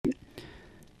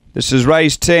This is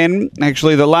race 10,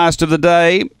 actually the last of the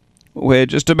day. We're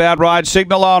just about right.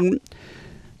 Signal on.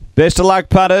 Best of luck,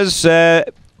 punters.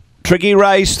 Tricky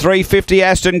race. 350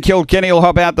 Aston Kilkenny will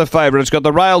hop out the favourite. It's got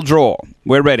the rail draw.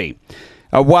 We're ready.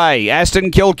 Away. Aston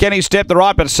Kilkenny stepped the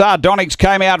right, but Sardonyx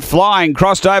came out flying.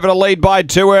 Crossed over to lead by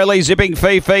too early. Zipping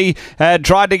Fifi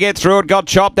tried to get through it. Got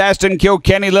chopped. Aston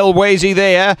Kilkenny, Lil Wheezy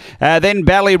there. Then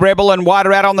Bally Rebel and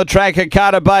wider out on the track.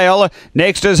 Carter Bale.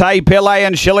 Next is Hey Pele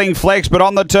and Shilling Flex, but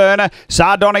on the turn,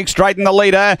 Sardonyx straightened the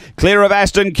leader. Clear of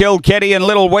Aston Kilkenny and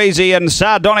Lil Wheezy, and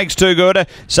Sardonyx too good.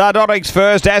 Sardonyx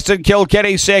first. Aston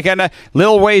Kilkenny second.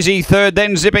 Lil Wheezy third.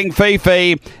 Then Zipping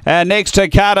Fifi. Next to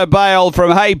Carter Bale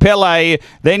from Hey Pele.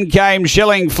 Then came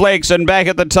Shilling Flex, and back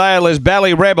at the tail is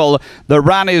Bally Rebel. The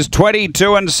run is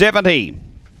 22.70.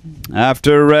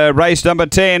 After race number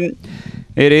 10,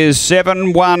 it is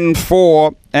 7, 1,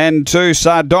 4 and 2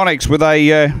 Sardonyx with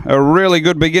a really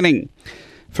good beginning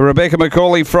for Rebecca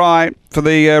McCauley-Fry for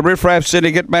the Riff Raff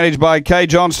Syndicate, managed by Kay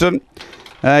Johnston.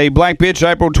 A black bitch,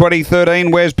 April 2013.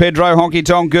 Where's Pedro Honky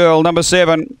Tonk Girl, number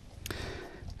 7.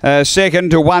 Second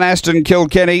to 1 Aston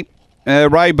Kilkenny.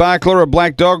 Ray Barkler, a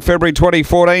black dog, February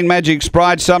 2014. Magic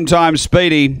Sprite, Sometimes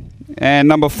Speedy. And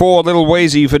number 4, Little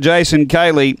Wheezy for Jason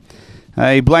Cayley.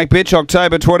 A black bitch,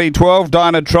 October 2012.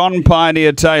 Dynatron,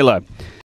 Pioneer Taylor.